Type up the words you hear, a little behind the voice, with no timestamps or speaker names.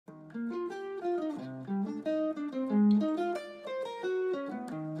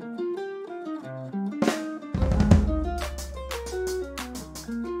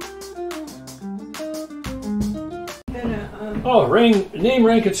Oh, name,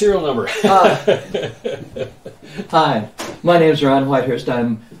 rank, and serial number. Hi, my name is Ron Whitehurst.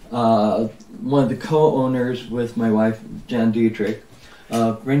 I'm one of the co-owners with my wife, Jan Dietrick,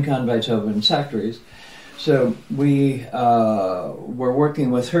 of Rincon-Vitova Insectaries. So we were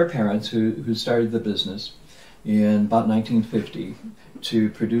working with her parents who started the business in about 1950 to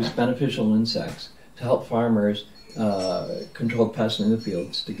produce beneficial insects to help farmers control pests in the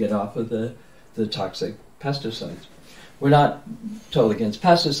fields to get off of the toxic pesticides. We're not totally against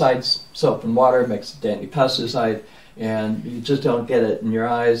pesticides. Soap and water makes a dandy pesticide, and you just don't get it in your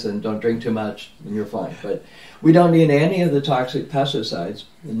eyes and don't drink too much and you're fine. But we don't need any of the toxic pesticides.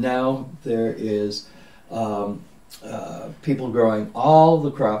 And now there is people growing all the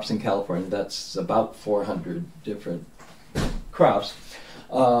crops in California. That's about 400 different crops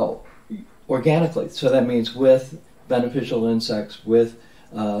organically. So that means with beneficial insects, with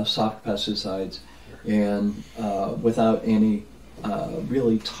soft pesticides, and without any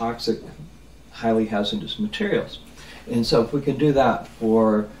really toxic, highly hazardous materials. And so if we can do that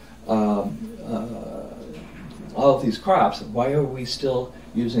for all of these crops, why are we still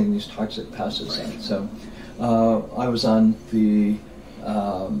using these toxic pesticides? So I was on the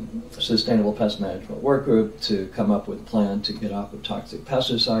Sustainable Pest Management Work Group to come up with a plan to get off of toxic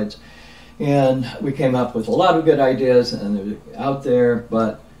pesticides. And we came up with a lot of good ideas, and they're out there,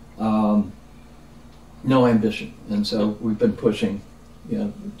 but no ambition. And so we've been pushing,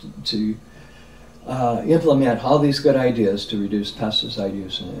 to implement all these good ideas to reduce pesticide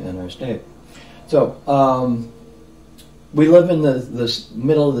use in our state. So we live in the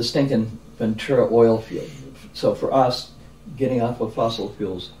middle of the stinking Ventura oil field. So for us, getting off of fossil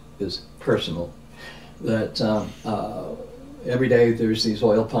fuels is personal. That every day there's these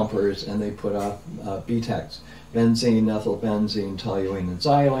oil pumpers, and they put off BTECs, benzene, ethylbenzene, toluene, and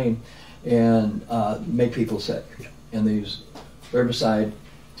xylene, and make people sick. And they use herbicide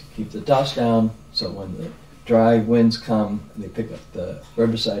to keep the dust down, so when the dry winds come, they pick up the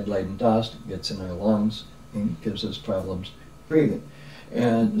herbicide-laden dust, it gets in our lungs, and gives us problems breathing.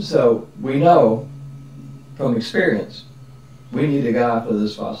 And so we know from experience, we need to get off of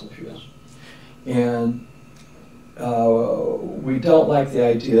this fossil fuels. And we don't like the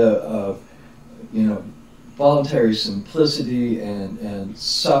idea of, voluntary simplicity and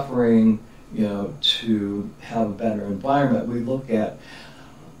suffering, to have a better environment. We look at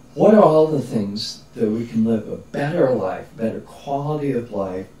what are all the things that we can live a better life, better quality of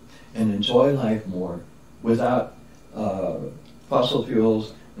life, and enjoy life more without fossil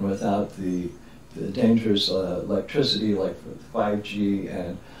fuels and without the dangerous electricity like 5G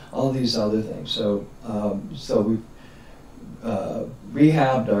and all these other things. So we've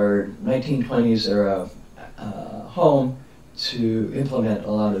rehabbed our 1920s era home to implement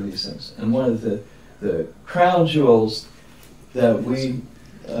a lot of these things. And one of the crown jewels that we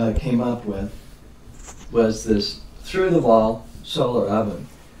came up with was this through-the-wall solar oven.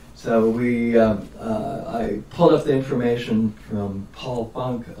 So I pulled up the information from Paul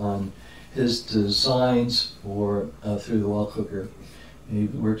Funk on his designs for a through-the-wall cooker. He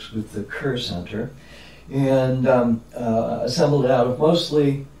works with the Kerr Center, and assembled it out of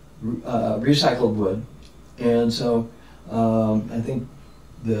mostly recycled wood. And so I think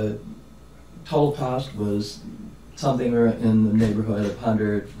the total cost was something in the neighborhood of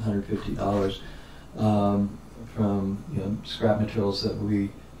 $100, $150 from scrap materials that we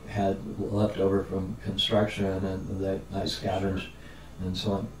had left over from construction and that I scavenged and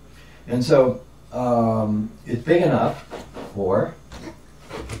so on. And so it's big enough for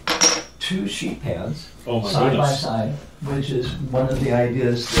 2 sheet pans side by side, which is one of the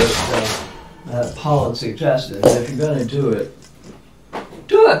ideas that Paul had suggested. If you're going to do it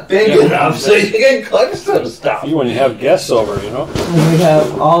big enough so you can cook some stuff. When you have guests over, And we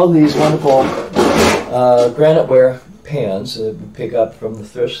have all these wonderful graniteware pans that we pick up from the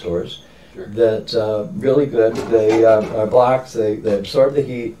thrift stores. Sure. That really good. They are blocks. They absorb the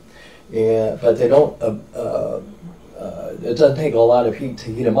heat, but they don't. It doesn't take a lot of heat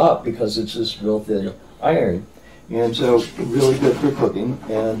to heat them up because it's just real thin iron, and so really good for cooking.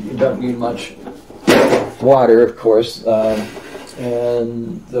 And you don't need much water, of course.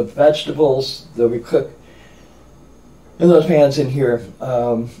 And the vegetables that we cook in those pans in here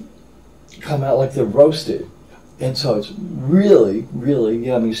come out like they're roasted, and so it's really, really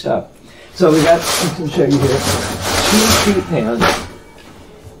yummy stuff. So we got, I can show you here, 2 sheet pans,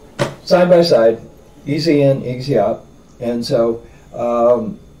 side by side, easy in, easy out. And so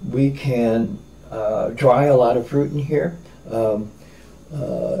we can dry a lot of fruit in here. I've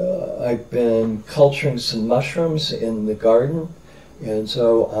been culturing some mushrooms in the garden. And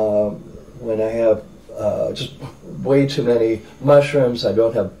so when I have just way too many mushrooms. I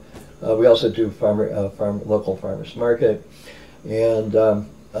don't have. We also do local farmers market, and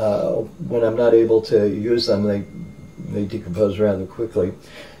when I'm not able to use them, they decompose rather quickly.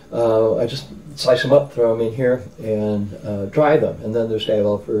 I just slice them up, throw them in here, and dry them, and then they're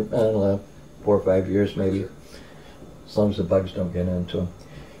stable for, I don't know, 4 or 5 years maybe, as long as the bugs don't get into them.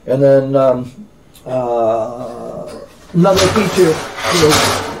 And then another feature is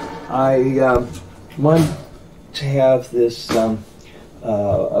I want to have this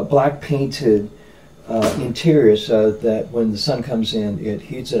a black painted interior so that when the sun comes in, it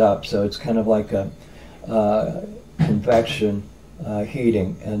heats it up. So it's kind of like a convection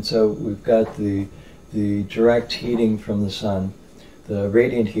heating, and so we've got the direct heating from the sun, the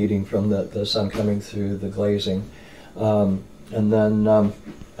radiant heating from the sun coming through the glazing, and then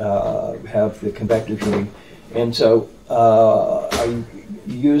have the convective heating. And so I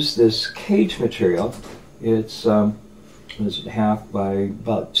use this cage material. It's 1/2 by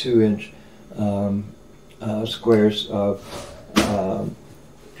about 2-inch squares of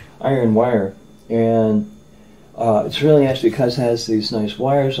iron wire, and it's really nice because it has these nice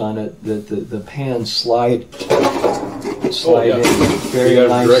wires on it that the pans slide in very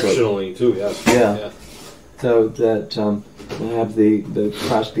nicely. Directionally too, yes. Yeah. So that I have the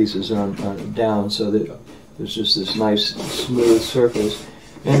cross pieces on down, so that there's just this nice smooth surface,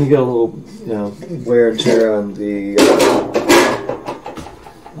 and you get a little wear and tear on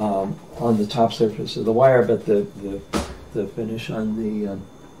the top surface of the wire, but the finish on the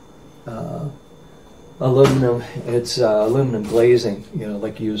aluminum, it's aluminum glazing,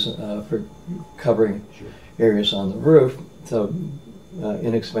 like you use for covering areas on the roof, so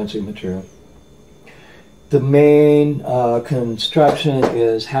inexpensive material. The main construction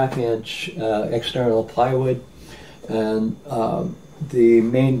is 1/2-inch external plywood, and the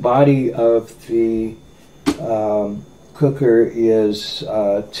main body of the cooker is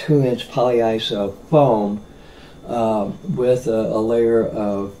 2-inch polyiso foam with a layer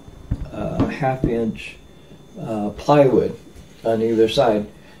of 1/2-inch plywood on either side,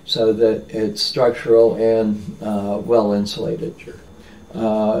 so that it's structural and well insulated.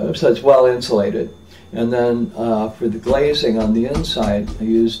 So it's well insulated. And then for the glazing on the inside, I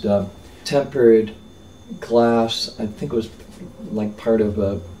used tempered glass. I think it was like part of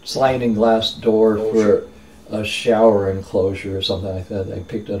a sliding glass door for a shower enclosure or something like that. I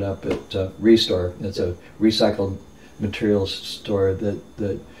picked it up at Restore. It's a recycled materials store that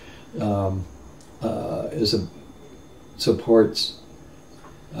supports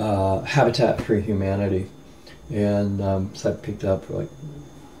Habitat for Humanity, and so I picked up for like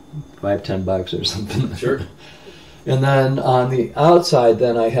 $5-10 or something. Sure. And then on the outside,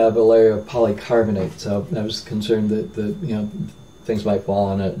 then I have a layer of polycarbonate. So I was concerned that things might fall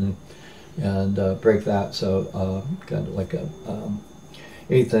on it and break that. So got like a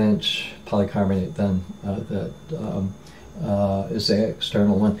 1/8-inch polycarbonate then that is the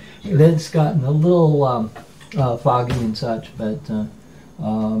external one. And then it's gotten a little foggy and such, but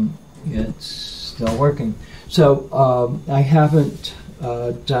it's still working. So I haven't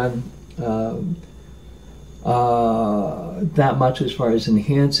done that much as far as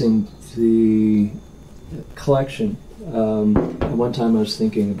enhancing the collection. At one time I was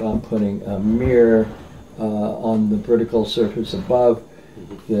thinking about putting a mirror on the vertical surface above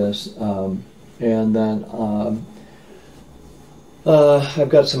this, and then I've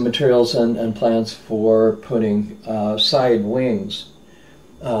got some materials and plans for putting side wings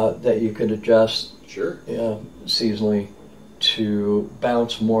that you could adjust seasonally to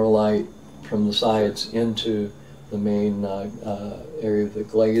bounce more light from the sides into the main area of the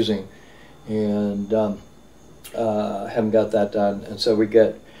glazing, and haven't got that done. And so we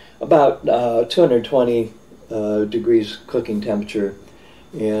get about 220 degrees cooking temperature,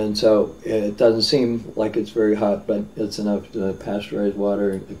 and so it doesn't seem like it's very hot, but it's enough to pasteurize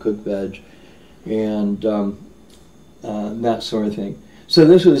water and cook veg and that sort of thing. So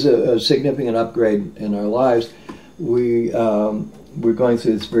this was a significant upgrade in our lives. We're going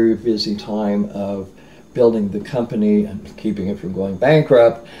through this very busy time of building the company and keeping it from going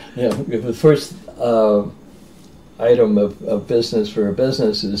bankrupt. The first item of business for a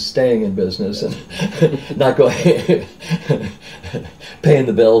business is staying in business and not going paying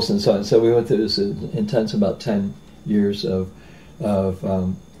the bills and so on. So we went through this intense about 10 years of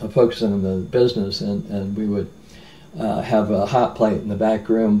focusing on the business, and we would have a hot plate in the back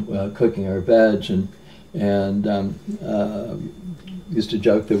room cooking our veg, and used to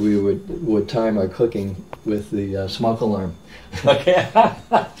joke that we would time our cooking with the smoke alarm. Okay.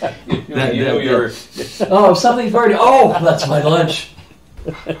 You're. Oh, something's burning. Oh, that's my lunch.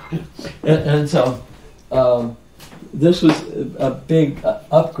 and so this was a big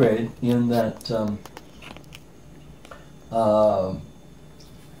upgrade in that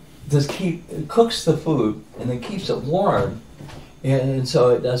it cooks the food and then keeps it warm, and so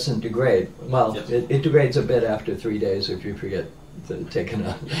it doesn't degrade. Well, Yes. it degrades a bit after 3 days if you forget to take it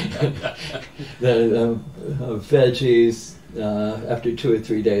out. The veggies after 2 or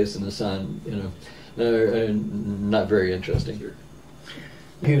 3 days in the sun, are not very interesting.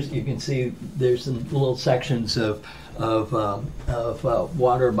 Here's, you can see there's some little sections of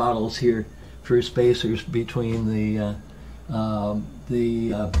water bottles here for spacers between the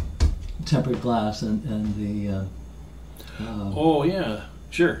tempered glass and the Oh yeah,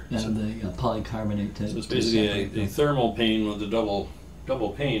 sure. and the polycarbonate. So it's basically a thermal pane with a double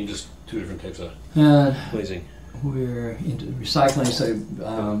pane, just two different types of And glazing. we're into recycling, so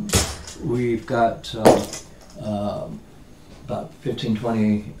we've got about 15,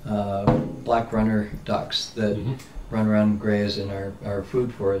 20 black runner ducks that run around and graze in our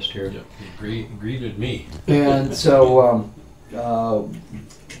food forest here. Yep, he greeted me. And so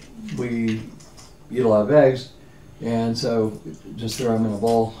we eat a lot of eggs, and so just throw them in a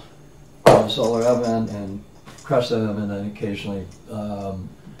bowl, in a solar oven, and crush them, and then occasionally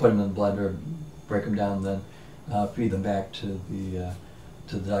put them in the blender, break them down, and then feed them back to the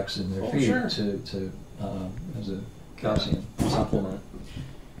ducks in their feed sure. to as a calcium supplement.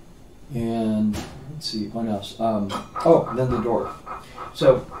 And let's see, what else? Then the door.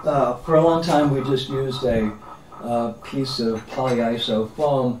 So for a long time we just used a piece of polyiso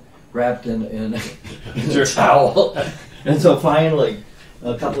foam wrapped in a towel. And so finally,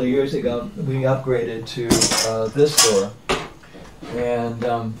 a couple of years ago, we upgraded to this door. And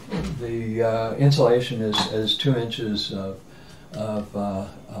the insulation is 2 inches of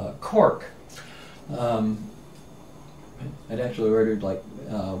cork. I'd actually ordered like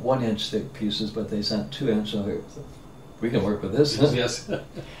 1 inch thick pieces, but they sent 2 inch. So we can work with this. Yes.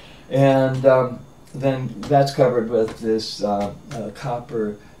 And then that's covered with this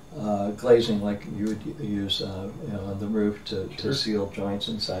copper glazing, like you would use on the roof to seal joints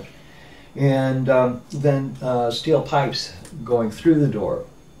and such. And then steel pipes going through the door.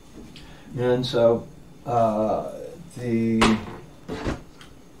 And so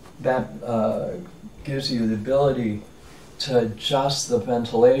that gives you the ability to adjust the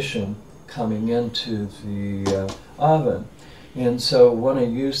ventilation coming into the oven. And so when I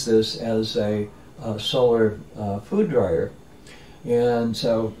use this as a solar food dryer, and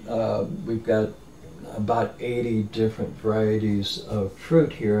so we've got about 80 different varieties of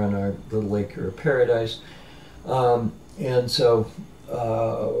fruit here in our little Lake Erie paradise. And so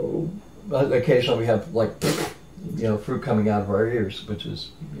occasionally we have like fruit coming out of our ears, which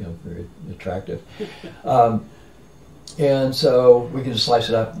is very attractive. And so we can just slice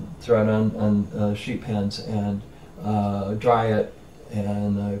it up, throw it on sheet pans, and dry it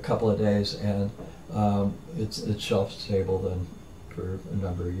in a couple of days, and it's shelf stable then for a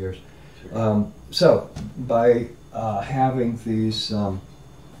number of years. So by having these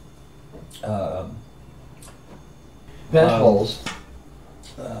vent holes,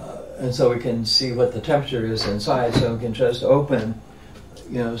 and so we can see what the temperature is inside, so we can just open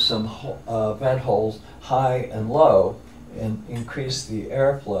some vent holes high and low and increase the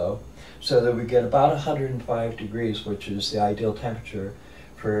airflow so that we get about 105 degrees, which is the ideal temperature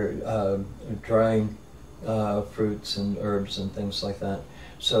for drying fruits and herbs and things like that,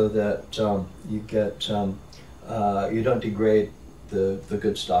 so that you get you don't degrade the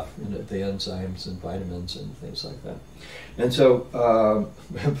good stuff, the enzymes and vitamins and things like that. And so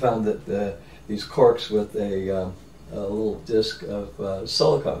I found that these corks with a little disc of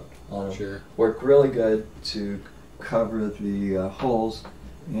silicone on them work really good to cover the holes,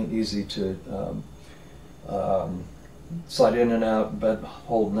 and easy to slide in and out, but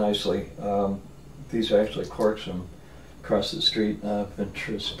hold nicely. These are actually corks from across the street.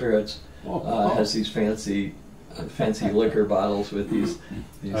 Ventura Spirits has these fancy liquor bottles with these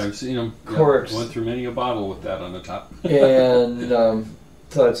I've seen them. corks. Yep. Went through many a bottle with that on the top. And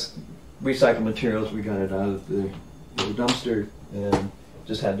so it's recycled materials. We got it out of the dumpster and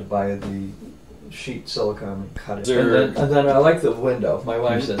just had to buy the sheet silicone and cut it. And then I like the window. My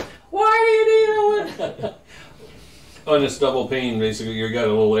wife says, "Why do you need a window?" On this double pane, basically, you got a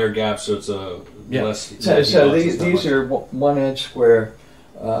little air gap, so it's less. So these are 1 inch square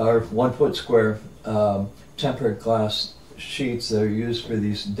or 1 foot square tempered glass sheets that are used for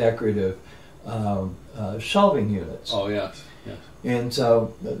these decorative shelving units. Oh yes, yes. And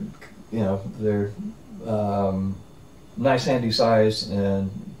so they're nice, handy size and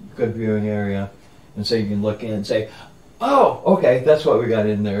good viewing area, and so you can look in and say, "Oh, okay, that's what we got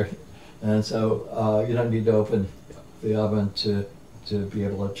in there." And so you don't need to open the oven to be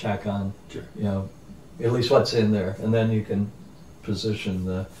able to check on, Sure. you know, at least what's in there, and then you can position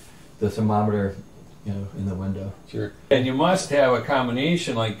the thermometer, you know, in the window. Sure. And you must have a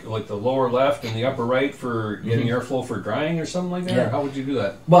combination like the lower left and the upper right for getting airflow for drying or something like that? Yeah. Or how would you do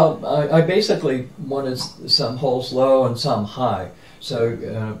that? Well, I basically wanted some holes low and some high. So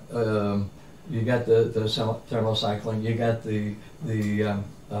you got the thermal cycling, you got the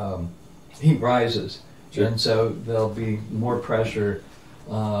heat rises, Sure. and so there'll be more pressure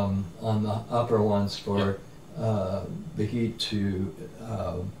on the upper ones for the heat to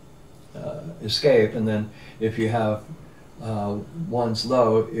escape, and then if you have ones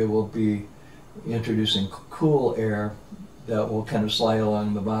low, it will be introducing cool air that will kind of slide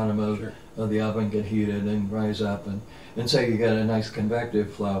along the bottom of, Sure. of the oven, get heated, and rise up, and so you get a nice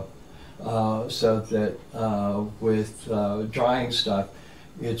convective flow. So that with drying stuff,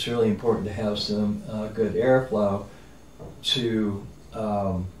 it's really important to have some good airflow to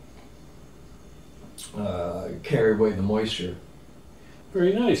carry away the moisture.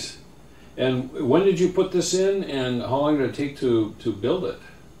 Very nice. And when did you put this in, and how long did it take to build it?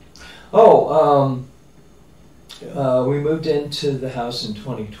 We moved into the house in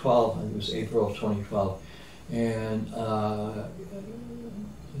 2012. I think it was April of 2012, and I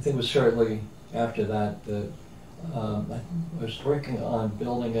think it was shortly after that that I was working on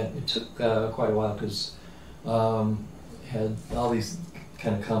building it. It took quite a while because had all these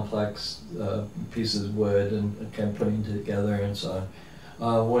kind of complex pieces of wood and kind of putting it together and so on.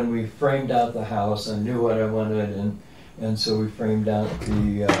 When we framed out the house, I knew what I wanted, and so we framed out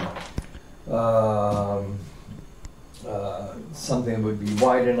the something that would be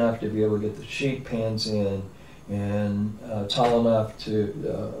wide enough to be able to get the sheet pans in, and tall enough to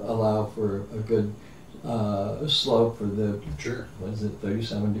allow for a good slope for the, Sure. what is it,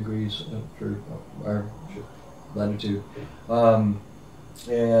 37 degrees for our latitude. So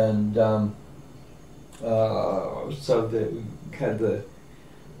that we had the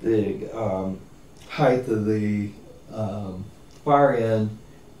height of the far end,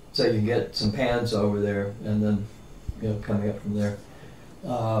 so you can get some pans over there, and then, you know, coming up from there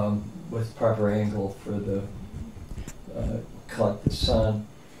with proper angle for the collect the sun.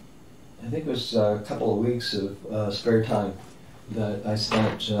 I think it was a couple of weeks of spare time that I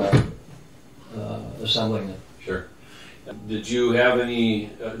spent assembling it. Sure. Did you have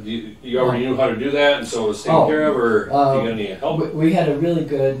any, you already knew how to do that, and so it was taken care of, or do you get any help? We had a really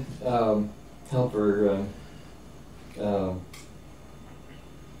good helper,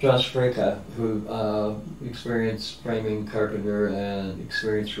 Josh Fricka, who experienced framing carpenter and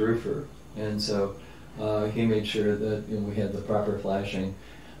experienced roofer, and so he made sure that, you know, we had the proper flashing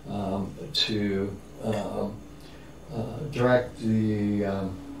to direct the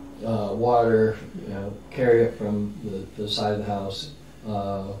water, you know, carry it from the side of the house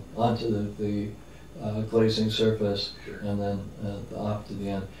onto the glazing surface. Sure. And then off to the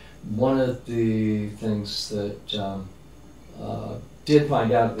end. One of the things that did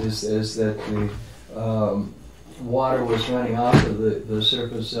find out is that the water was running off of the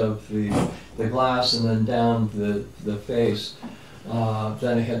surface of the glass and then down the face.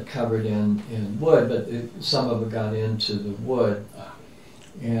 Then it had covered in wood, but some of it got into the wood.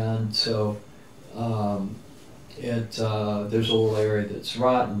 And so there's a little area that's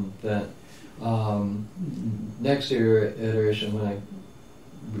rotten that next iteration, when I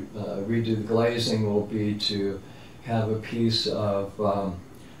redo the glazing, will be to have a piece of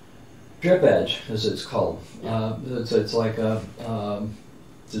drip edge, as it's called. It's like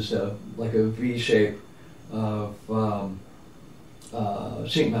like a V shape of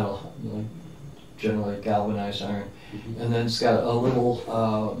sheet metal, like generally galvanized iron. Mm-hmm. And then it's got a little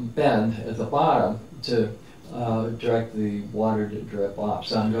bend at the bottom to direct the water to drip off.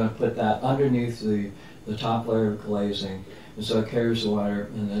 So I'm going to put that underneath the top layer of glazing, and so it carries the water,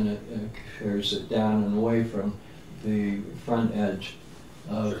 and then it carries it down and away from the front edge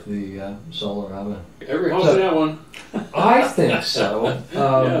of the solar oven. Every house in that one. I think so.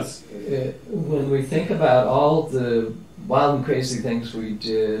 Yes. When we think about all the wild and crazy things we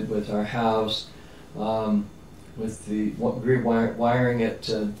did with our house, with the wiring it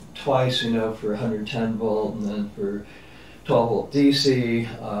twice, you know, for 110 volt and then for 12 volt DC,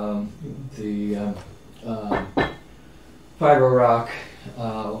 the fiber rock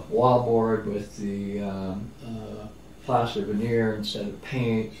wall board with the plaster veneer instead of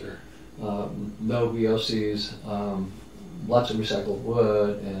paint. Sure. No VOCs, lots of recycled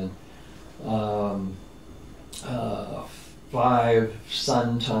wood, and 5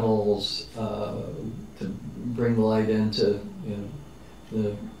 sun tunnels to bring the light into, you know,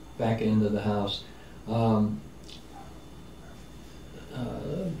 the back end of the house.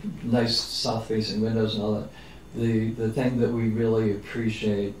 nice south-facing windows and all that. The thing that we really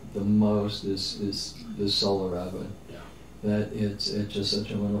appreciate the most is the solar oven. Yeah. That it's just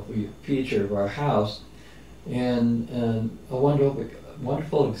such a wonderful feature of our house, and a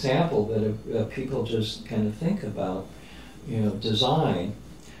wonderful example that people just kind of think about, design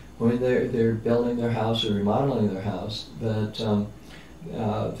when they're building their house or remodeling their house. That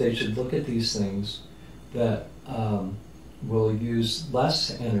they should look at these things that will use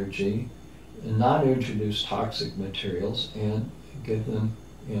less energy and not introduce toxic materials and give them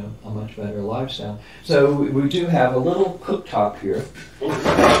a much better lifestyle. So we do have a little cooktop here,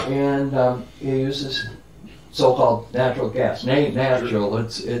 and it uses so-called natural gas. Natural,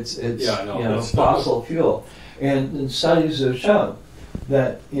 it's fossil fuel, and studies have shown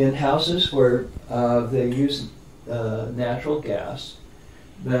that in houses where they use natural gas,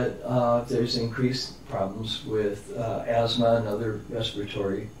 that there's increased problems with asthma and other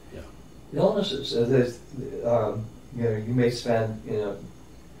respiratory illnesses. You may spend,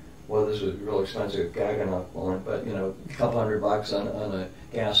 well, this was real expensive, Gaganoff one, but a couple $100 on a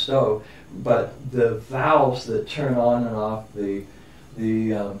gas stove. But the valves that turn on and off the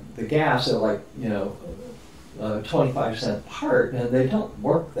gas are like 25-cent part, and they don't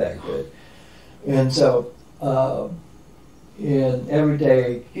work that good. And so, in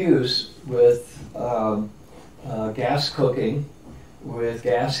everyday use with gas cooking, with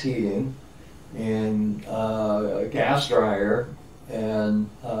gas heating, and gas dryer, and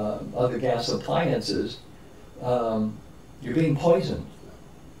other gas appliances, you're being poisoned.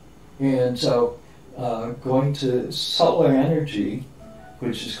 And so going to solar energy,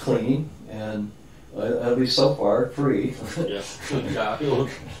 which is clean and at least so far free. Yeah.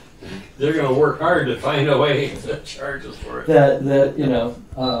 They're going to work hard to find a way to charge us for it.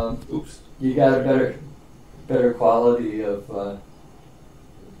 You got a better quality of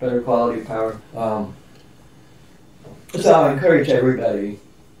power. So I encourage everybody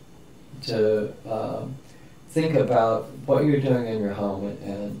to think about what you're doing in your home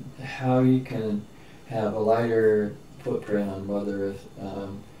and how you can have a lighter footprint on Mother Earth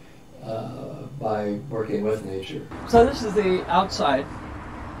by working with nature. So this is the outside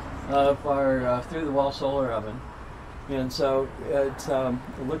of our through-the-wall solar oven. And so it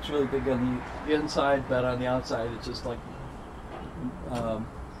looks really big on the inside, but on the outside it's just like a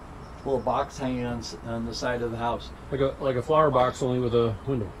little box hanging on the side of the house. Like a flower box, only with a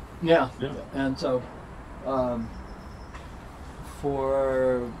window. Yeah. And so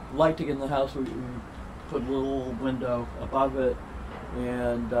for lighting in the house, we put a little window above it.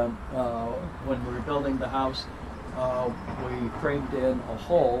 And when we were building the house, we framed in a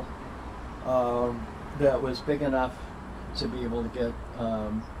hole that was big enough to be able to get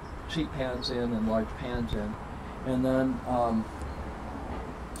sheet pans in and large pans in. And then,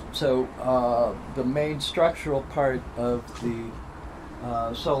 the main structural part of the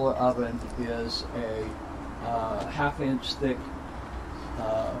solar oven is a half-inch thick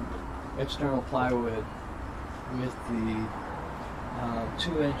external plywood with the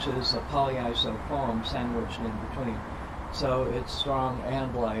 2 inches of polyiso foam sandwiched in between. So it's strong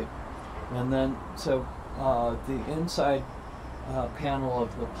and light. And then, the inside panel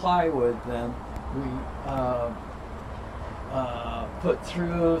of the plywood, then we put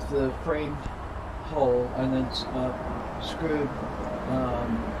through the frame hole and then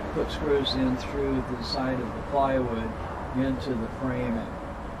put screws in through the side of the plywood into the framing.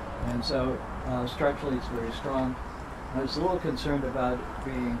 And so structurally it's very strong. I was a little concerned about it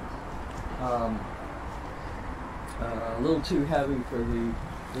being a little too heavy for the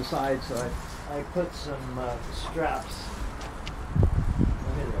sides, so I put some straps.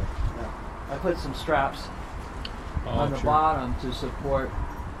 I put some straps on the bottom to support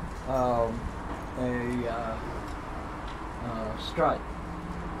a strut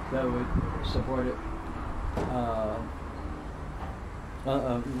that would support it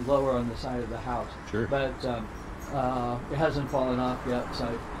lower on the side of the house. Sure. But it hasn't fallen off yet, so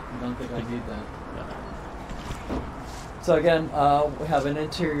I don't think I need that. So again, we have an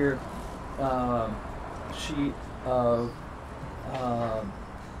interior sheet of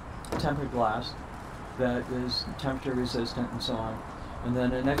tempered glass that is temperature resistant and so on, and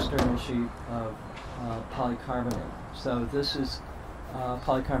then an external sheet of polycarbonate. So this is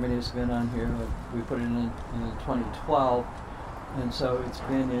polycarbonate has been on here. We put it in 2012, and so it's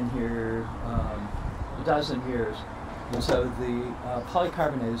been in here a dozen years. And so the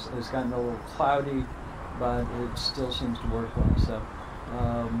polycarbonate has gotten a little cloudy, but it still seems to work well. So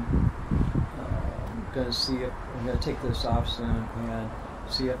I'm going to take this off soon and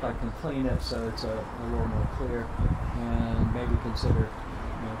see if I can clean it so it's a little more clear, and maybe consider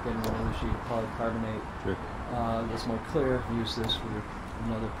getting another sheet of polycarbonate. Sure. That's more clear. Use this for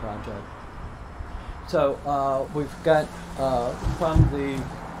another project. So we've got from the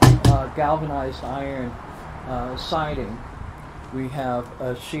galvanized iron siding, we have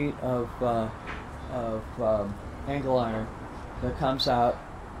a sheet of angle iron that comes out.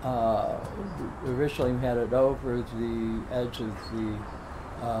 Originally, we had it over the edge of the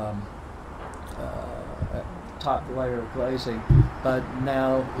top layer of glazing, but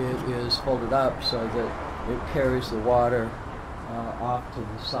now it is folded up so that it carries the water off to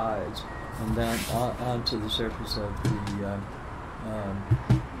the sides and then onto the surface of the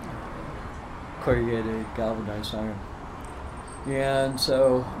corrugated galvanized iron. And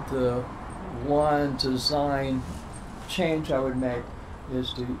so the one design change I would make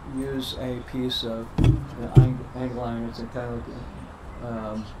is to use a piece of angle iron. It's a kind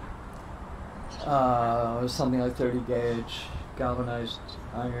of something like 30 gauge galvanized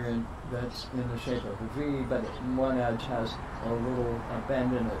iron that's in the shape of a V, but one edge has a little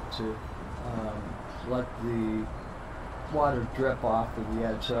bend in it to let the water drip off of the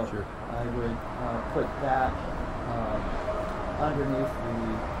edge. So sure. I would put that underneath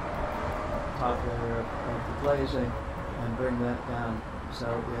the top layer of the glazing and bring that down so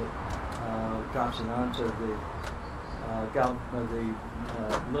it drops it onto the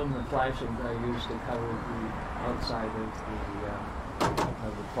aluminum flashing that I use to cover the outside of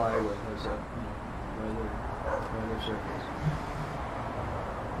the plywood as a weather surface.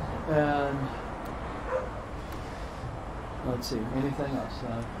 And let's see, anything else?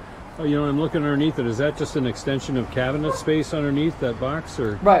 Oh, you know, I'm looking underneath it. Is that just an extension of cabinet space underneath that box,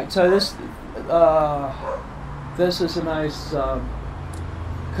 or? Right. So this is a nice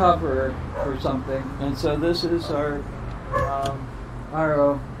cover for something, and so this is our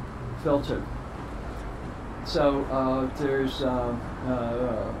RO filter. So there's a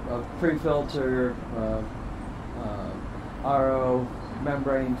pre-filter, RO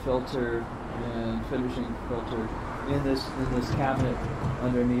membrane filter, and finishing filter in this cabinet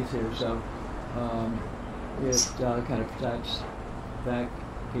underneath here. So it kind of protects that,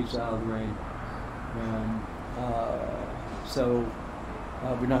 keeps out of the rain, and so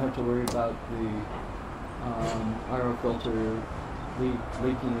we don't have to worry about the RO filter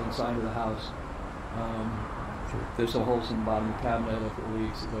leaking inside of the house. There's some holes in the bottom of the cabinet. If it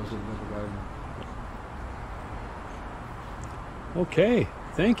leaks, it goes into the garden. Okay,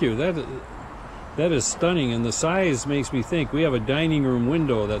 thank you. That is stunning, and the size makes me think. We have a dining room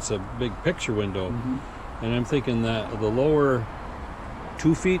window that's a big picture window, and I'm thinking that the lower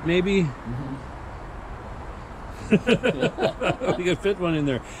 2 feet maybe. We could fit one in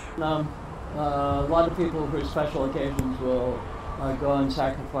there. A lot of people for special occasions will go and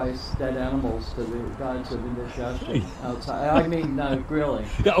sacrifice dead animals to the gods of indigestion outside. I mean, grilling.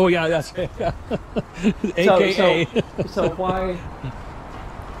 Yeah, oh yeah, that's AKA. So why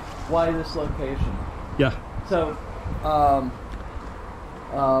this location? Yeah. So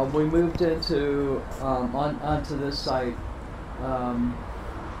we moved into onto this site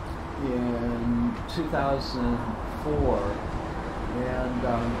in 2004, and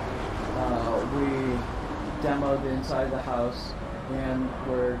we demoed inside the house, and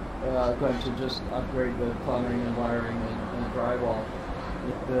we're going to just upgrade the plumbing and wiring and drywall.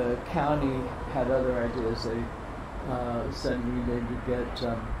 The county had other ideas. They said we needed to get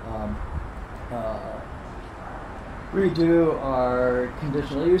redo our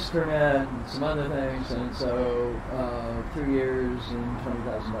conditional use permit and some other things, and so 3 years and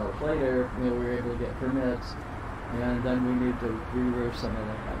 $20,000 later, we were able to get permits, and then we need to re-roof some of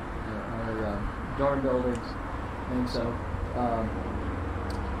our dorm buildings, and so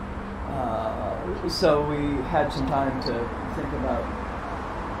so we had some time to think about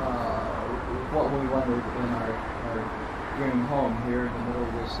what we wanted in our dream home here in the middle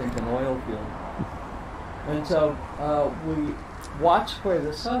of this stinking oil field. And so we watched where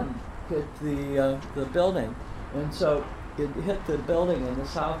the sun hit the building, and so it hit the building in the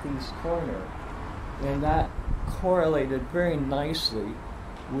southeast corner, and that correlated very nicely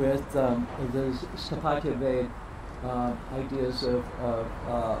with the Stapatiev ideas of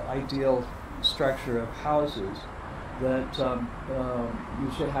ideal structure of houses, that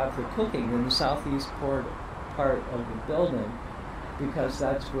you should have the cooking in the southeast part of the building, because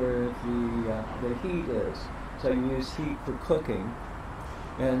that's where the heat is. So you use heat for cooking,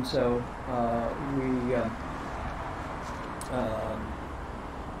 and so we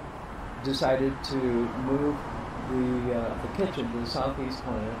decided to move the kitchen to the southeast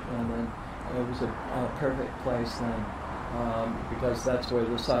corner, and then it was a perfect place then, because that's where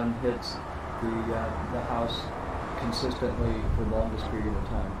the sun hits the house consistently for the longest period of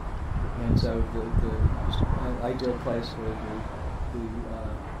time. And so the ideal place for the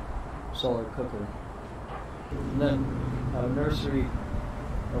solar cooker. And then a nursery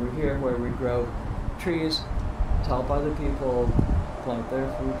over here where we grow trees to help other people plant their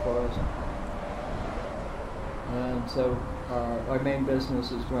food for us. And so our main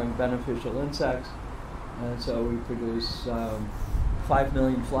business is growing beneficial insects. And so we produce 5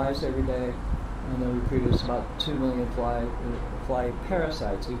 million flies every day. And then we produce about 2 million fly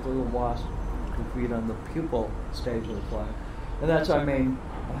parasites, these little wasps who feed on the pupal stage of the fly. And that's our main,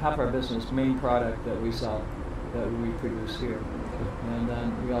 half our business, main product that we sell, that we produce here. And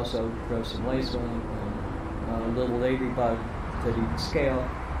then we also grow some lacewing and a little ladybug that eat scale.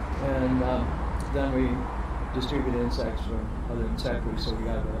 And then we distribute insects from other insectaries. So we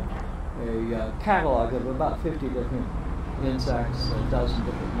have a catalog of about 50 different insects, a dozen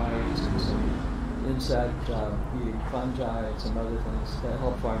different mites, and some insect eating fungi and some other things that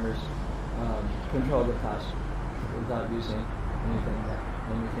help farmers control the pest without using anything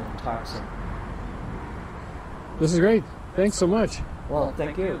toxic. This is great. Thanks so much. Well,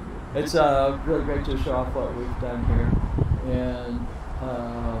 thank you. It's really great to show off what we've done here, and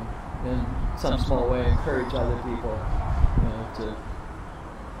in some small way encourage other people, to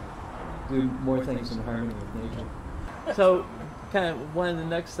do more things in harmony with nature. So, kind of one of the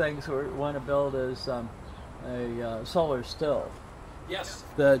next things we want to build is a solar still. Yes.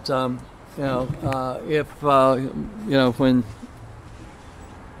 That if when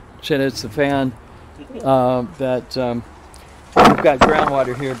shit hits the fan, that we've got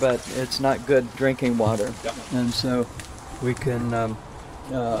groundwater here, but it's not good drinking water. Yep. And so we can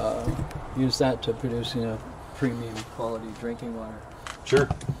use that to produce premium quality drinking water. Sure.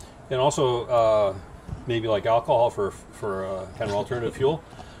 And also maybe like alcohol for kind of alternative fuel.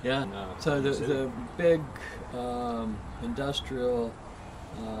 Yeah. So the big industrial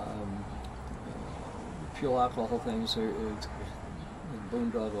fuel alcohol things are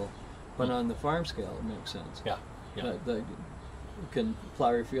boondoggle, but on the farm scale it makes sense. Yeah. Yeah. You can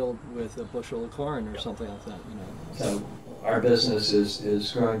plow your field with a bushel of corn or something like that. So our business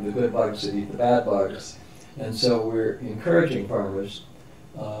is growing the good bugs that eat the bad bugs, and so we're encouraging farmers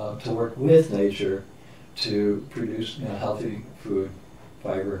to work with nature to produce healthy food,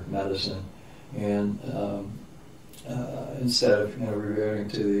 fiber, medicine, and instead of reverting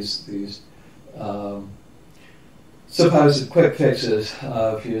to these supposed quick fixes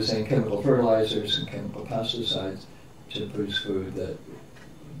of using chemical fertilizers and chemical pesticides to produce food that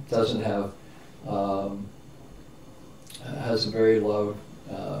doesn't have has a very low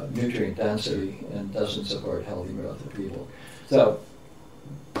nutrient density and doesn't support healthy growth of people. So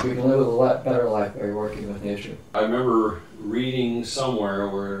we can live a lot better life by working with nature. I remember reading somewhere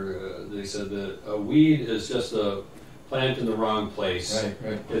where they said that a weed is just a plant in the wrong place.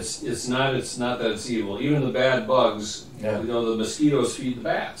 Right. It's not that it's evil. Even the bad bugs, the mosquitoes feed the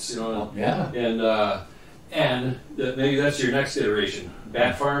bats. Yeah. And maybe that's your next iteration.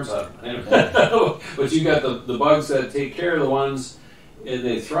 Bat farms, I don't know. But you got the bugs that take care of the ones, and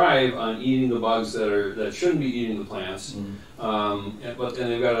they thrive on eating the bugs that shouldn't be eating the plants. But then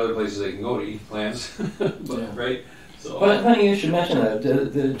they've got other places they can go to eat plants. Right? So, well, funny you should mention that.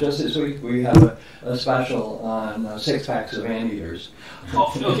 Just this week we have a special on 6-packs of anteaters.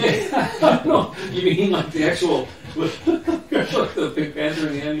 Oh, okay. No, you mean like the actual the Pink Panther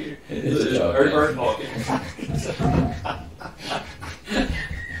and the anteater? It's a joke.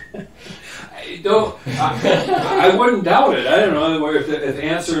 I wouldn't doubt it. I don't know if the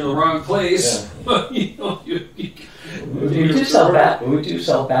ants are in the wrong place. Yeah. We do sell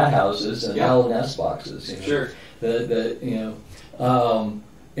bat houses and owl nest boxes. Sure.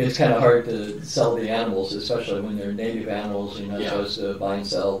 It's kind of hard to sell the animals, especially when they're native animals. You're not supposed to buy and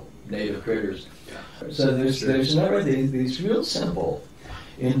sell native critters. Yeah. So there's never these real simple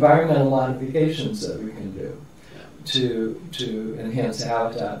environmental modifications that we can do to enhance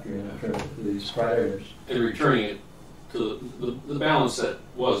habitat for these predators. And returning it to the balance that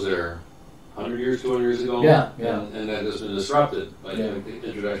was there 100 years, 200 years ago. Yeah. And that has been disrupted by the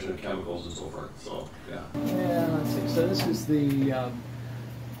introduction of chemicals and so forth. So, let's see. So this is the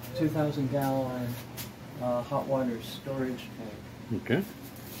 2,000-gallon hot water storage tank. Okay.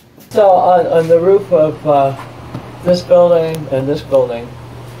 So on the roof of this building and this building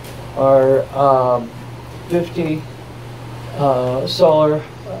are 50 solar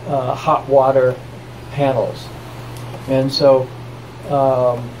hot water panels. And so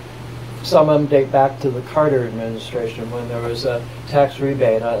some of them date back to the Carter administration when there was a tax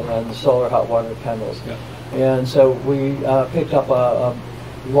rebate on the solar hot water panels. Yeah. And so we picked up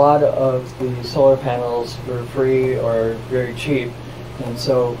lot of the solar panels for free or very cheap, and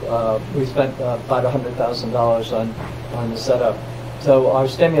so we spent about $100,000 on the setup. So our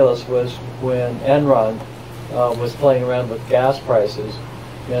stimulus was when Enron was playing around with gas prices,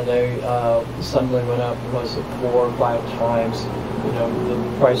 and they suddenly went up, was it 4 or 5 times, you know,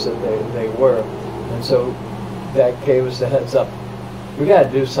 the price that they were, and so that gave us the heads up. We got to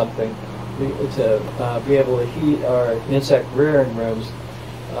do something to be able to heat our insect rearing rooms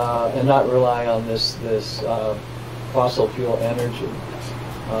and not rely on this fossil fuel energy.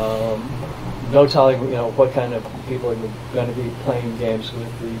 No telling, you know, what kind of people are going to be playing games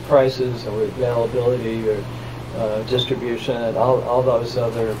with the prices or availability or distribution and all those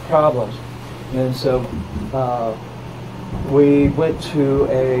other problems. And so we went to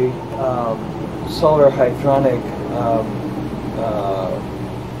a solar hydronic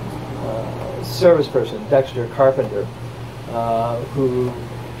service person, Dexter Carpenter, who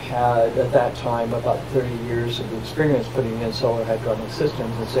had at that time about 30 years of experience putting in solar hydronic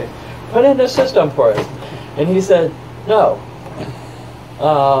systems, and say, put in a system for us. And he said, no,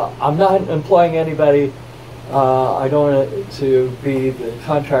 I'm not employing anybody. I don't want to be the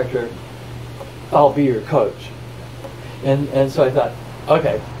contractor. I'll be your coach. And so I thought,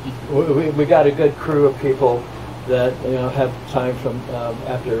 okay, we got a good crew of people that, you know, have time from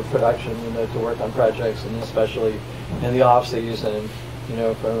after production, you know, to work on projects, and especially in the off season, you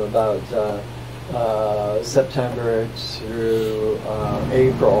know, from about September through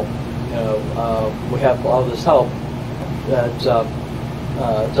April. You know, we have all this help that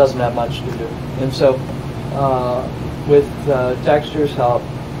doesn't have much to do. And so with Dexter's help,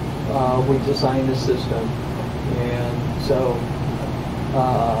 we designed a system. And so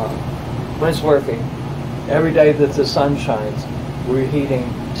when it's working, every day that the sun shines, we're heating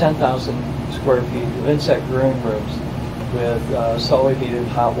 10,000 square feet of insect rearing rooms with solar heated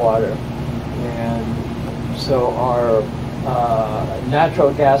hot water. And so our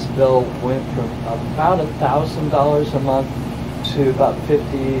natural gas bill went from about $1,000 a month to about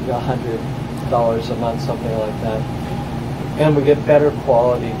 $50 to $100 a month, something like that. And we get better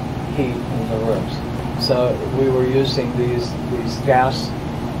quality heat in the rooms. So we were using these gas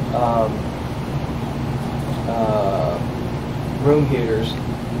room heaters,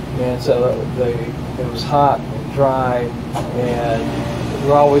 and so it was hot and dry, and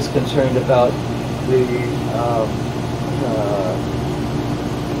we're always concerned about the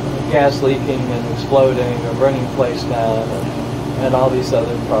gas leaking and exploding or burning place down and all these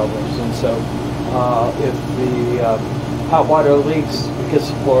other problems. And so if the hot water leaks, it gets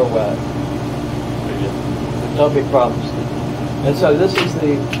the floor wet. No big problems. And so this is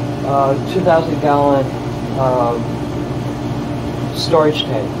the 2,000 gallon storage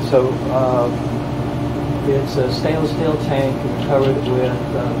tank. So it's a stainless steel tank, and covered with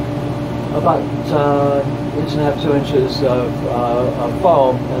about 1.5 to 2 inches of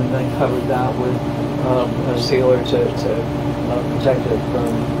foam, and then covered that with a sealer to protect it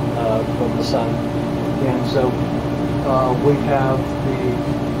from the sun. And so we have the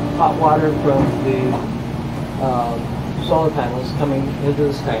hot water from the solar panels coming into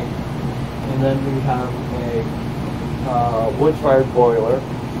this tank, and then we have a wood-fired boiler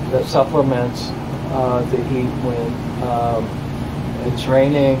that supplements the heat when it's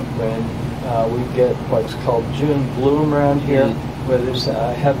raining, when we get what's called June gloom around here, where there's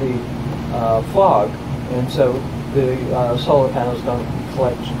a heavy fog, and so the solar panels don't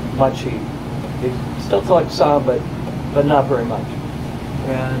collect much heat. They still collect some, but not very much.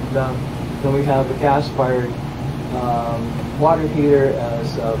 And then we have a gas-fired water heater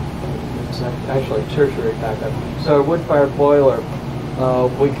as it's actually tertiary backup. So a wood-fired boiler,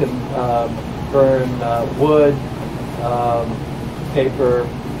 we can burn wood, paper,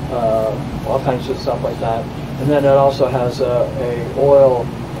 all kinds of stuff like that. And then it also has a oil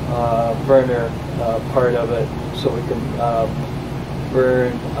burner part of it, so we can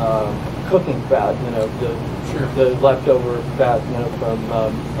burn cooking fat, you know, the leftover fat, you know, from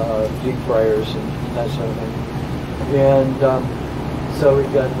deep fryers and that sort of thing. And so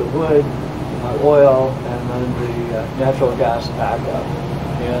we've got the wood, oil, and then the natural gas backup.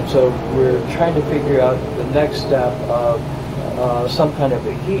 And so we're trying to figure out the next step of some kind of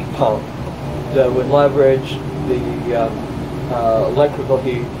a heat pump that would leverage the electrical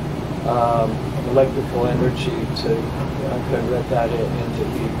heat, electrical energy to convert that into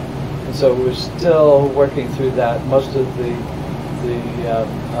heat. And so we're still working through that. Most of the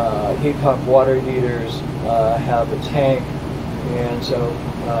heat pump water heaters have a tank, and so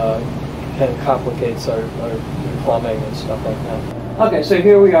it kind of complicates our plumbing and stuff like that. Okay, so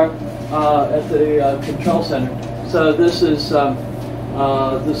here we are at the control center. So this is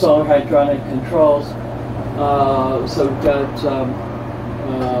the solar hydronic controls. So we've got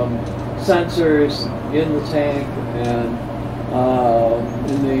sensors in the tank and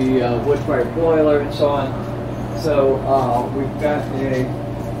in the wood-fired boiler and so on. So we've got a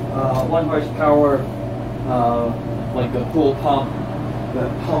 1 horsepower, like a pool pump that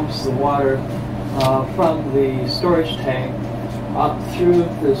pumps the water from the storage tank up through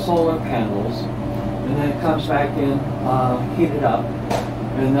the solar panels, and then it comes back in heated up,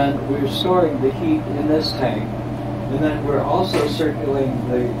 and then we're storing the heat in this tank, and then we're also circulating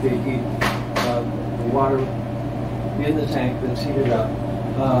the heat, the water in the tank that's heated up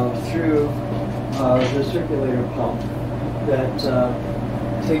through the circulator pump that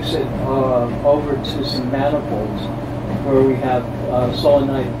takes it over to some manifolds where we have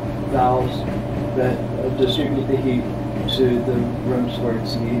solenoid valves that distribute the heat to the rooms where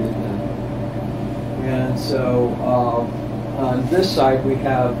it's needed. And so on this side we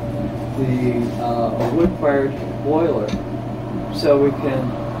have the wood-fired boiler, so we can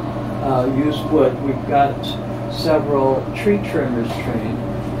use wood. We've got several tree trimmers trained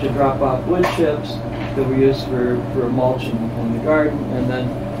to drop off wood chips that we use for mulching in the garden, and then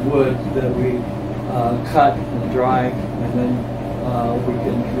wood that we cut and dry, and then we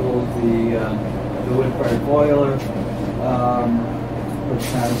can fuel the wood-fired boiler, which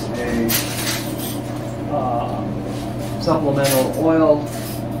has a supplemental oil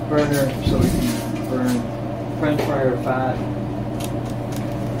burner, so we can burn French fryer fat.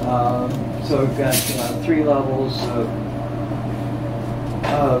 So we've got 3 levels of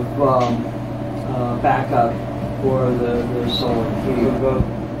backup for the solar heat. We'll go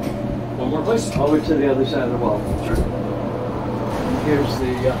One more place. over to the other side of the wall. Sure. Here's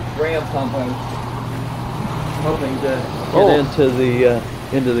the ram pump. I'm hoping to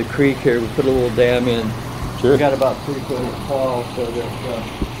get into the creek here. We put a little dam in. Sure. We got about 3-foot of fall, so that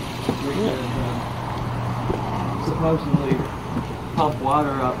we can supposedly pump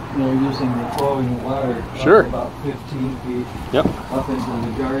water up, using the flowing water. Sure. Up about 15 feet. Yep. Up into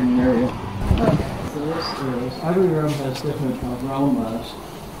the garden area. So this is every room has different aromas.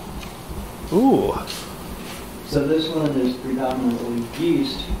 Ooh. So this one is predominantly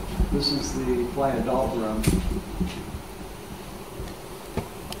yeast. This is the fly adult room.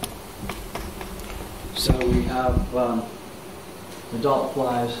 So we have adult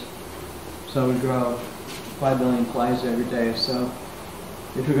flies. So we grow 5 million flies every day. So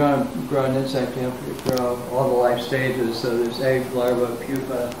if you're going to grow an insect, you have to grow all the life stages. So there's egg, larva,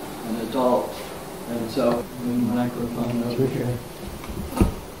 pupa, and adult. And so the microphone over here.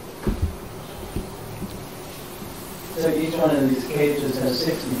 So each one of these cages has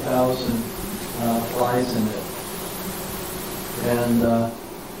 60,000 flies in it. And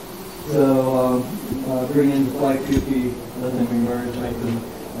so bring in the fly pupae, let them emerge,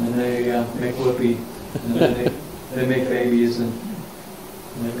 and they make whoopee, and then they make babies, and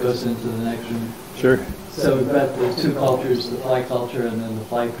it goes into the next room. Sure. So we've got the 2 cultures, the fly culture and then the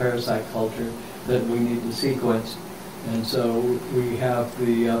fly parasite culture, that we need to sequence. And so we have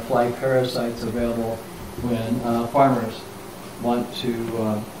the fly parasites available when farmers want to,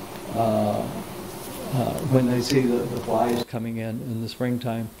 when they see the flies coming in the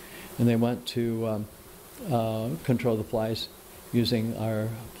springtime, and they want to control the flies using our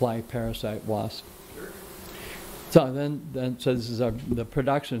fly parasite wasp. So so this is the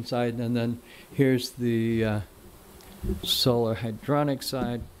production side, and then here's the solar hydronic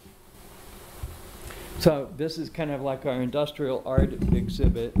side. So this is kind of like our industrial art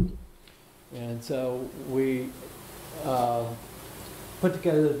exhibit, and so we put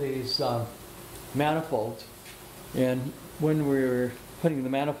together these manifolds, and when we were putting the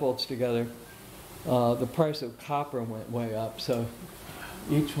manifolds together, the price of copper went way up. So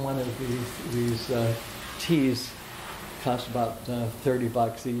each one of these tees cost about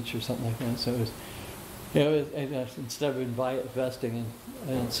 $30 each or something like that. So it was, instead of investing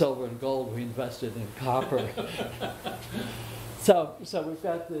in silver and gold, we invested in copper. So we've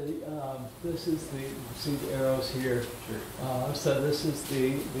got this is you see the arrows here. Sure. So this is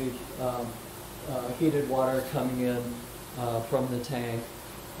the heated water coming in from the tank,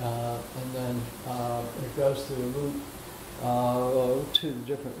 and then it goes through a loop to the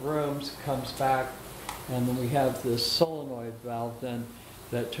different rooms, comes back, and then we have this solenoid valve then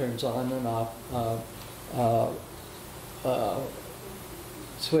that turns on and off,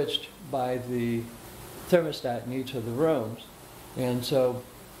 switched by the thermostat in each of the rooms. And so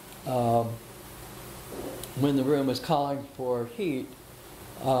when the room is calling for heat,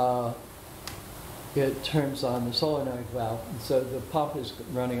 it turns on the solenoid valve. And so the pump is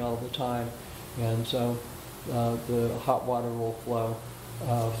running all the time. And so the hot water will flow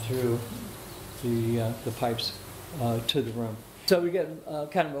through the pipes to the room. So we get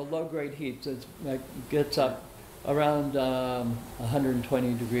kind of a low-grade heat. So it gets up around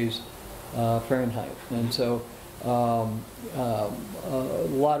 120 degrees Fahrenheit. And so a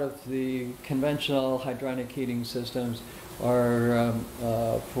lot of the conventional hydronic heating systems are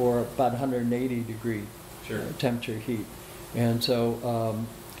for about 180 degree temperature heat. And so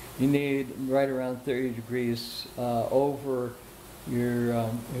you need right around 30 degrees over your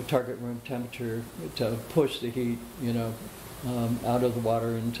target room temperature to push the heat, out of the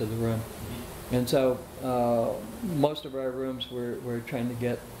water into the room. And so most of our rooms we're trying to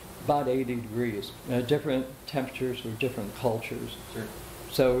get about 80 degrees, different temperatures for different cultures. Sure.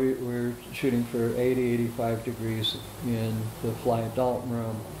 So we're shooting for 80, 85 degrees in the fly adult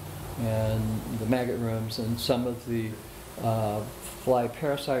room and the maggot rooms, and some of the fly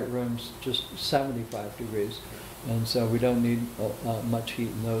parasite rooms just 75 degrees. And so we don't need much heat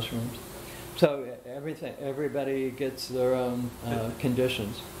in those rooms. So everybody gets their own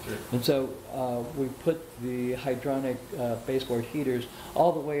conditions. Sure. And so we put the hydronic baseboard heaters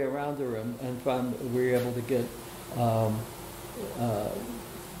all the way around the room, and we're able to get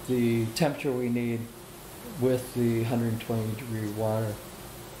the temperature we need with the 120 degree water.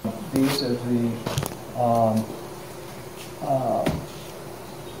 These are the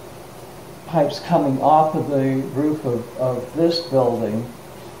pipes coming off of the roof of this building,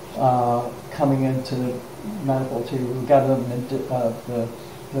 coming into the manifold tube. We've got them into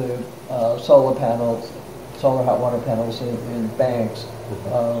the solar panels, solar hot water panels in banks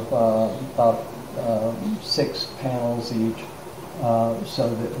of about 6 panels each, so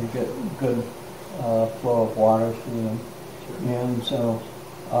that we get good flow of water through them. And so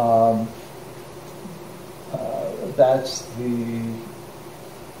that's the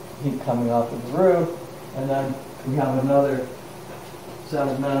heat coming off of the roof, and then we have another set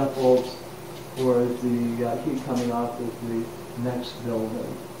of manifolds for the heat coming off of the next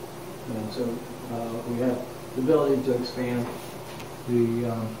building. And so we have the ability to expand the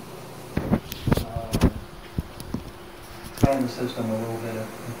system a little bit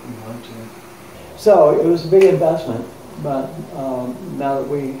if we want to. So it was a big investment, but now that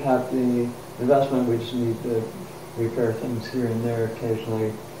we have the investment, we just need to repair things here and there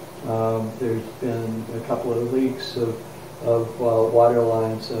occasionally. There's been a couple of leaks of water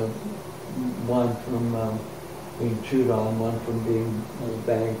lines, one from being chewed on, one from being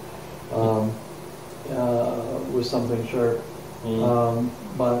banged with something sharp.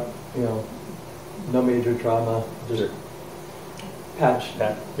 But no major trauma, just patch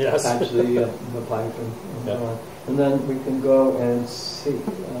the pipe and then we can go and see,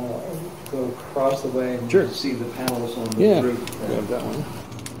 go across the way and see the panels on the roof. Grab that one.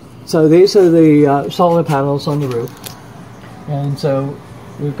 So these are the solar panels on the roof, and so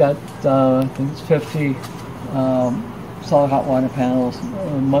we've got I think it's 50 solar hot water panels.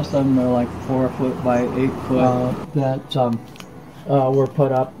 Most of them are like 4 foot by 8 foot that were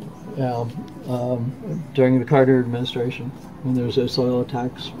put up during the Carter administration when there was a soil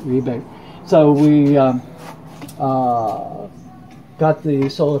tax rebate. So we got the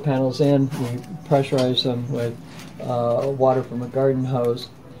solar panels in, we pressurized them with water from a garden hose,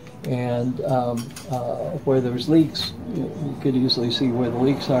 and where there's leaks, you could easily see where the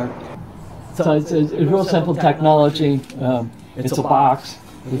leaks are. So it's a real simple technology. It's a box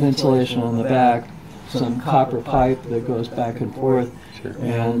with insulation on the back, some copper pipe that goes back and forth,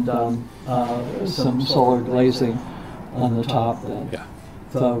 and some solar glazing on the top then.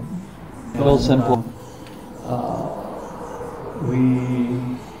 So real simple. We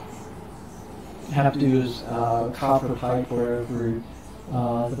have to use copper pipe wherever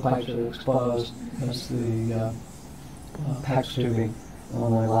the pipes are exposed, because the PEX tubing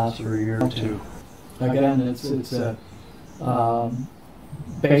only lasts for a year or two. Again, it's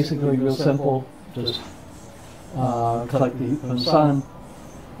basically real simple. Just collect the heat from the sun,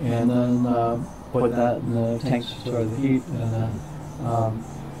 and then put that in the tanks to store the heat, and then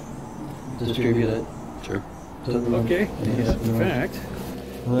distribute it. Sure. To the room. Okay. In fact,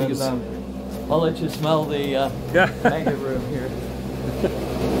 I'll let you smell the maggot room here.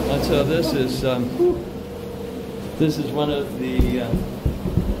 And so this is one of the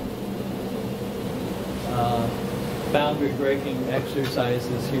boundary breaking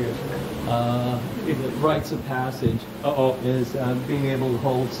exercises here. The rites of passage is being able to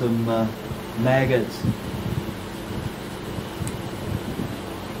hold some maggots.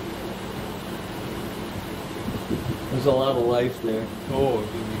 There's a lot of life there. Oh,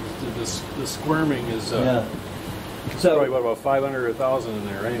 the squirming is So probably about 500 or 1,000 in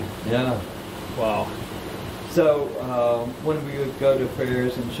there, right? Yeah. Wow. So when we would go to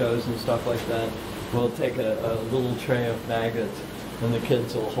fairs and shows and stuff like that, we'll take a little tray of maggots, and the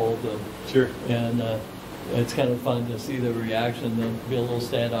kids will hold them. Sure. And it's kind of fun to see the reaction. They'll be a little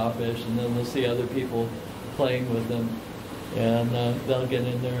standoffish, and then they'll see other people playing with them, and they'll get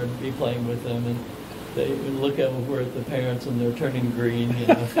in there and be playing with them, and they look at the parents, and they're turning green. You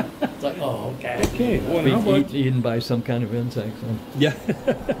know, it's like, oh, okay. Okay. Well, how about Eaten by some kind of insect. So. yeah?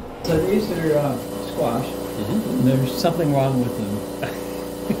 So these are squash. Mm-hmm. There's something wrong with them.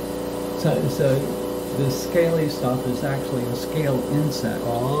 So the scaly stuff is actually a scale insect.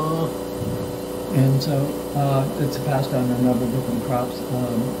 Oh. And so it's passed on a number of different crops,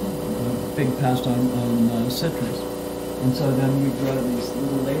 big passed on citrus. And so then we grow these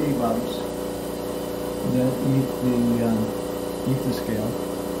little ladybugs that eat the scale.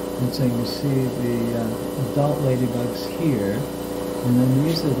 And so you see the adult ladybugs here, and then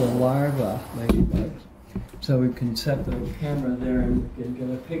these are the larva ladybugs. So we can set the camera there and we can get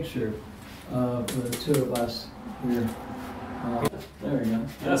a picture of the two of us here. There we go.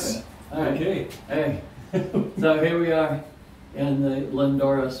 Yes. Okay. All right. Okay. Hey. So here we are in the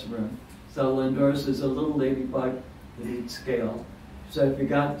Lindorus room. So Lindorus is a little ladybug that eats scale. So if you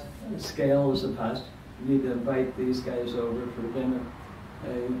got scale as a pest, you need to invite these guys over for dinner.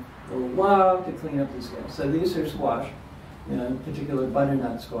 They will love to clean up the scale. So these are squash, in particular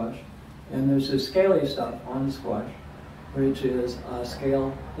butternut squash. And there's this scaly stuff on the squash, which is a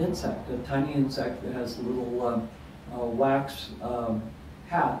scale insect, a tiny insect that has a little wax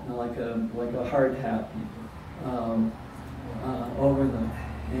hat, like a hard hat over them.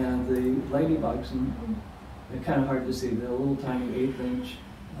 And the ladybugs, and they're kind of hard to see. They're little tiny 1/8-inch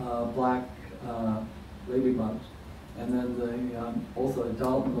black ladybugs. And then both the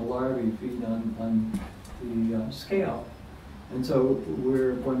adult and the larvae feed on the scale. And so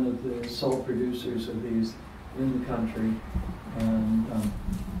we're one of the sole producers of these in the country, and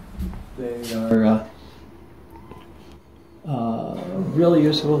they are really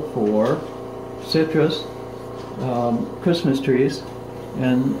useful for citrus, Christmas trees,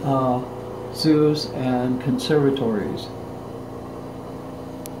 and zoos and conservatories.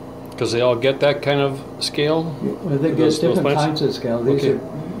 Because they all get that kind of scale? Well, they get different kinds of scale. These are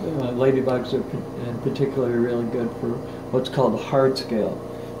ladybugs are particularly really good for what's called hard scale.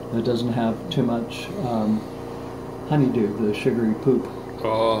 It doesn't have too much honeydew, the sugary poop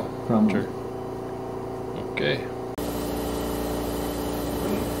from sure. them. Okay.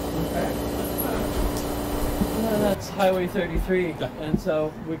 That's Highway 33, and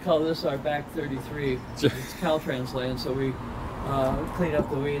so we call this our back 33. It's Caltrans land, so we clean up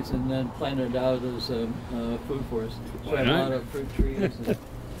the weeds and then plant it out as food for us. So we have a lot of fruit trees and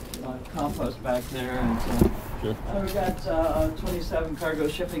compost back there. And so Sure. we've got 27 cargo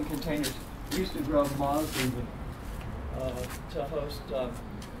shipping containers. We used to grow moths to host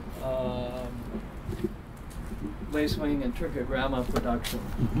lacewing and trichogramma production.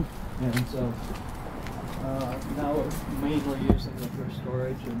 Mm-hmm. And so now we're mainly using it for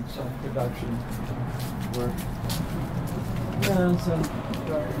storage and some production work. Yeah, so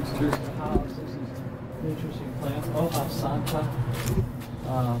gardens to the house. This is an interesting plant, Hoja Santa.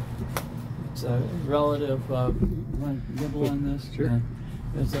 It's a relative of, you want to nibble on this? Sure.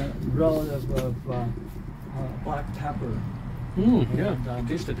 It's a relative of black pepper. Yeah, I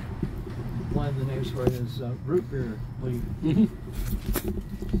tasted it. One of the names for it is root beer leaf. Mm-hmm.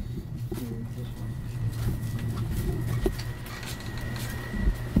 This one.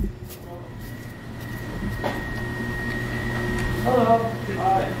 Hello.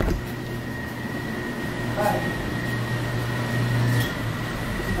 Hi. Hi.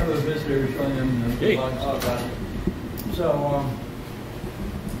 I have a visitor showing them the Hey. bugs. Oh, got it. So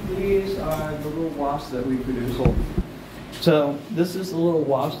these are the little wasps that we produce. So this is the little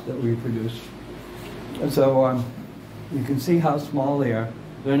wasp that we produce. And so you can see how small they are.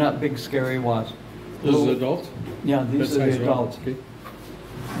 They're not big, scary wasps. This is adult? Yeah, these are the adults. Okay.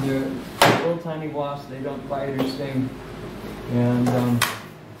 They're little tiny wasps. They don't bite or sting. And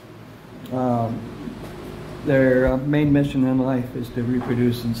their main mission in life is to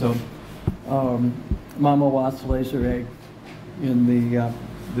reproduce. And so mama wasp lays her egg in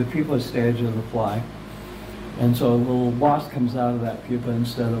the pupa stage of the fly. And so a little wasp comes out of that pupa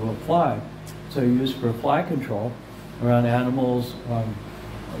instead of a fly. So used for fly control around animals,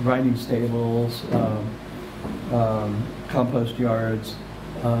 riding stables, compost yards,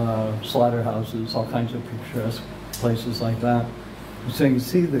 slaughterhouses, all kinds of picturesque places like that. So you can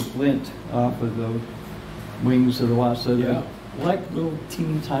see the glint off of the wings of the wasp. So they're like little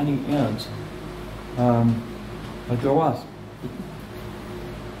teeny tiny ants, but they're wasps.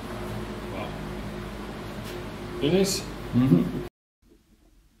 Finish? Mm-hmm.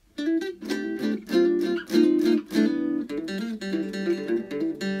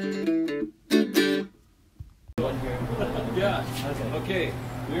 Yeah. Okay.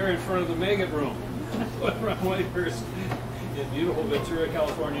 We are in front of the maggot room around Whitehurst in beautiful Ventura,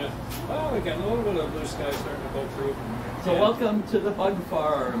 California. Wow, we got a little bit of blue sky starting to go through. So welcome to the bug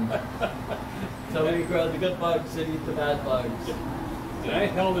farm. So we grow the good bugs and eat the bad bugs. And I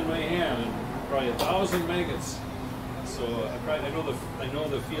held in my hand probably 1,000 maggots. So I know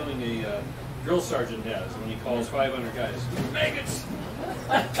the feeling a drill sergeant has when he calls 500 guys. Maggots.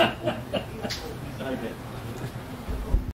 Okay.